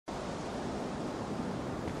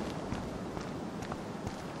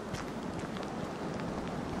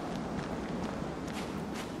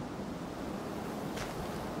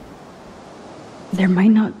There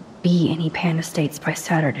might not be any Pan Estates by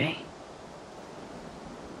Saturday.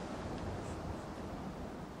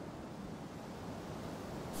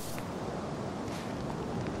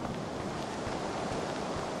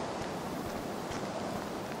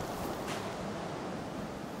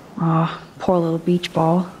 Aw, poor little beach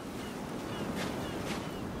ball.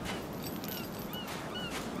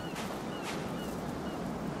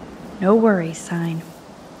 No worries sign.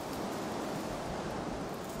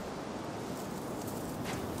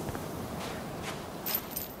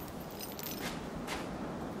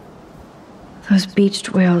 Those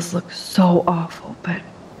beached whales look so awful, but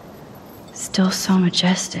still so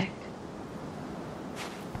majestic.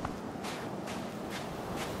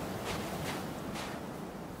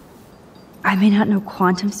 I may not know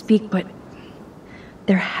quantum speak, but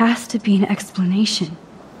there has to be an explanation.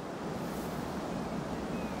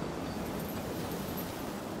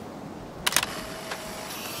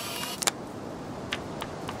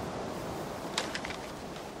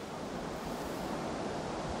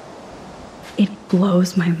 It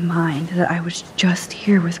blows my mind that I was just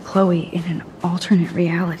here with Chloe in an alternate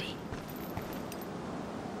reality.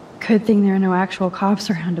 Good thing there are no actual cops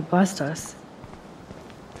around to bust us.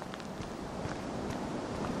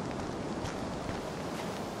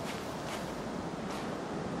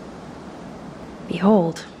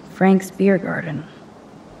 Behold, Frank's beer garden.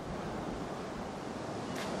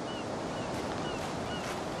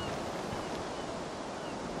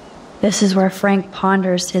 This is where Frank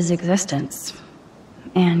ponders his existence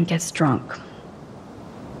and gets drunk.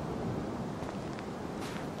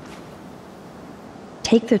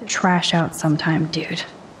 Take the trash out sometime, dude.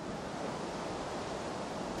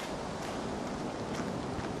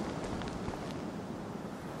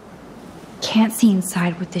 Can't see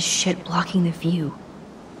inside with this shit blocking the view.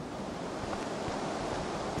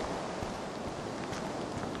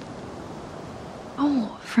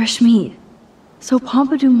 Oh, fresh meat. So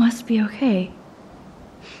Pompidou must be okay.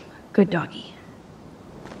 Good doggy.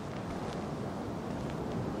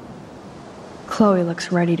 Chloe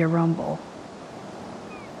looks ready to rumble.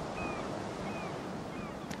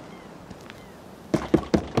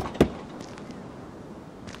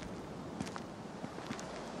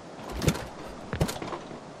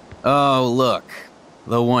 Oh, look.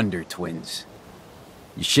 The Wonder Twins.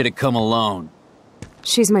 You should have come alone.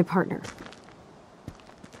 She's my partner.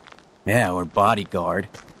 Yeah, or bodyguard.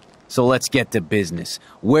 So let's get to business.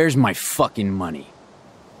 Where's my fucking money?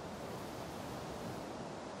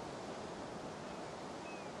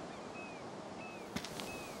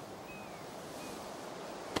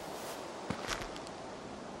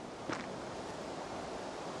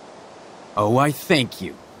 Oh, I thank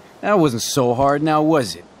you. That wasn't so hard now,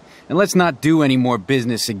 was it? And let's not do any more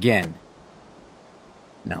business again.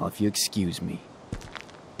 Now, if you excuse me.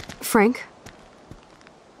 Frank?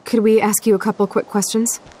 Could we ask you a couple quick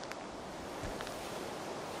questions?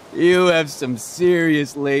 You have some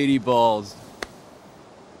serious lady balls.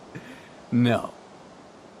 No.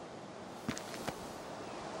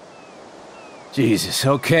 Jesus,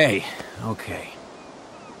 okay.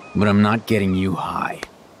 But I'm not getting you high.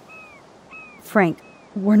 Frank,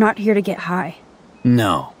 we're not here to get high.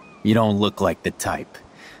 No, you don't look like the type.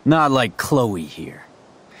 Not like Chloe here.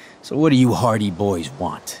 So what do you hardy boys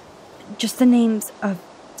want? Just the names of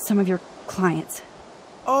some of your clients.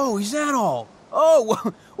 Oh, is that all?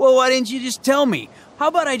 Oh, well, why didn't you just tell me? How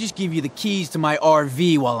about I just give you the keys to my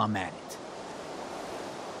RV while I'm at it?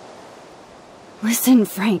 Listen,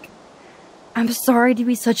 Frank. I'm sorry to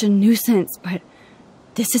be such a nuisance, but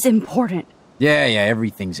this is important. Yeah,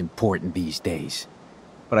 everything's important these days.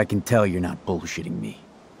 But I can tell you're not bullshitting me.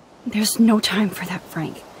 There's no time for that,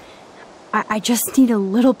 Frank. I just need a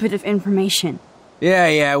little bit of information.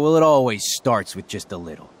 Yeah, well, it always starts with just a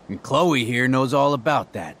little. And Chloe here knows all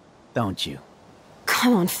about that, don't you?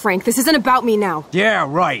 Come on, Frank, this isn't about me now. Yeah,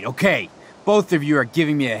 right, okay. Both of you are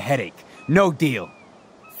giving me a headache. No deal.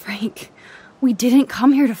 Frank, we didn't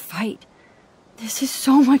come here to fight. This is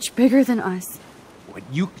so much bigger than us. What,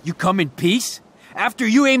 you come in peace? After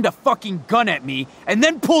you aimed a fucking gun at me and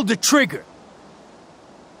then pulled the trigger?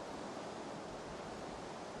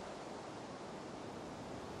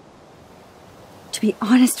 To be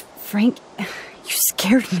honest, Frank, you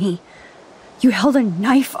scared me. You held a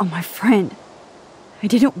knife on my friend. I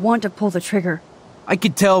didn't want to pull the trigger. I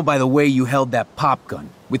could tell by the way you held that pop gun,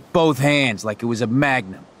 with both hands like it was a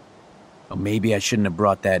magnum. Or maybe I shouldn't have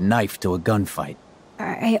brought that knife to a gunfight.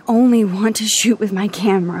 I only want to shoot with my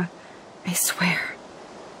camera. I swear.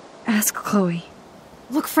 Ask Chloe.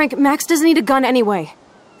 Look, Frank, Max doesn't need a gun anyway.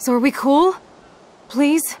 So are we cool?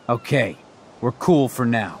 Please? Okay, we're cool for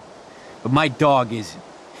now. But my dog isn't.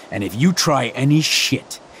 And if you try any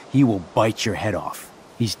shit, he will bite your head off.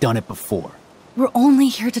 He's done it before. We're only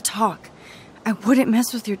here to talk. I wouldn't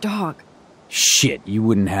mess with your dog. Shit, you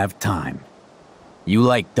wouldn't have time. You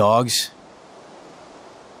like dogs?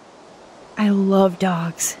 I love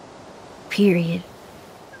dogs. Period.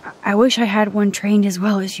 I wish I had one trained as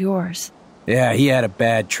well as yours. Yeah, he had a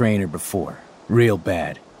bad trainer before. Real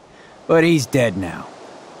bad. But he's dead now.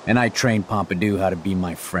 And I trained Pompidou how to be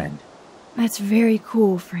my friend. That's very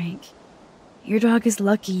cool, Frank. Your dog is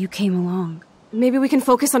lucky you came along. Maybe we can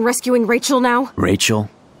focus on rescuing Rachel now? Rachel?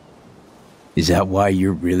 Is that why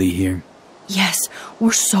you're really here? Yes,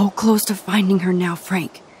 we're so close to finding her now,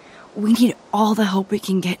 Frank. We need all the help we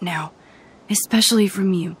can get now. Especially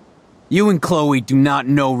from you. You and Chloe do not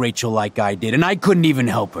know Rachel like I did, and I couldn't even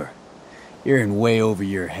help her. You're in way over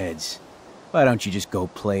your heads. Why don't you just go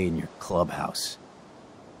play in your clubhouse?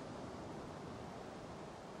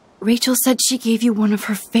 Rachel said she gave you one of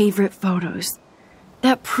her favorite photos.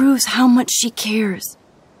 That proves how much she cares.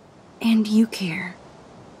 And you care.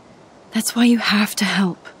 That's why you have to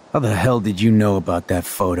help. How the hell did you know about that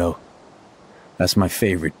photo? That's my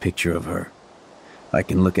favorite picture of her. I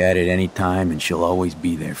can look at it any time and she'll always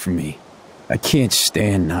be there for me. I can't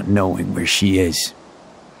stand not knowing where she is.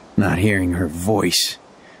 Not hearing her voice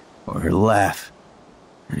or her laugh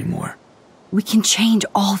anymore. We can change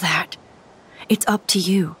all that. It's up to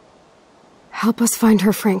you. Help us find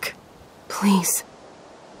her, Frank. Please.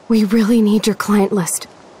 We really need your client list.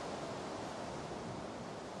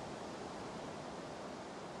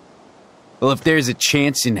 Well, if there's a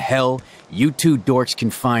chance in hell, you two dorks can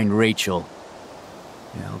find Rachel.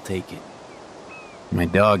 Yeah, I'll take it. My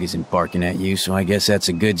dog isn't barking at you, so I guess that's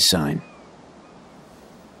a good sign.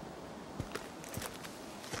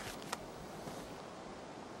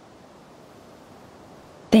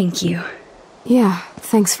 Thank you. Yeah,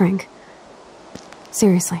 thanks, Frank.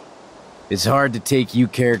 Seriously. It's hard to take you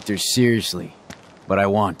characters seriously, but I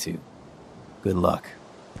want to. Good luck.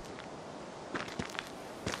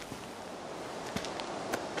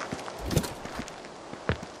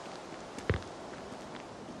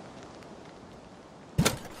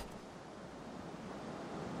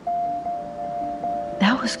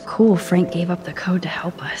 That was cool Frank gave up the code to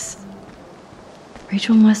help us.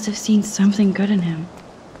 Rachel must have seen something good in him.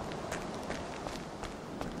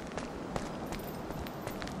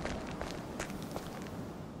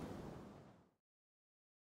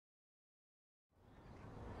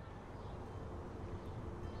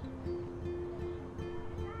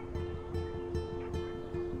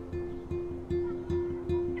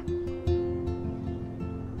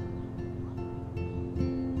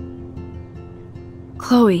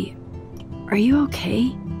 Chloe, are you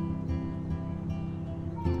okay?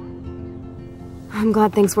 I'm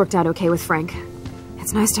glad things worked out okay with Frank.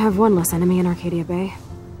 It's nice to have one less enemy in Arcadia Bay.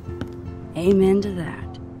 Amen to that.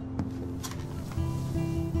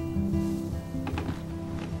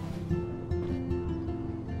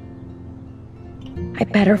 I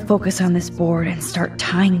better focus on this board and start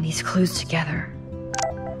tying these clues together.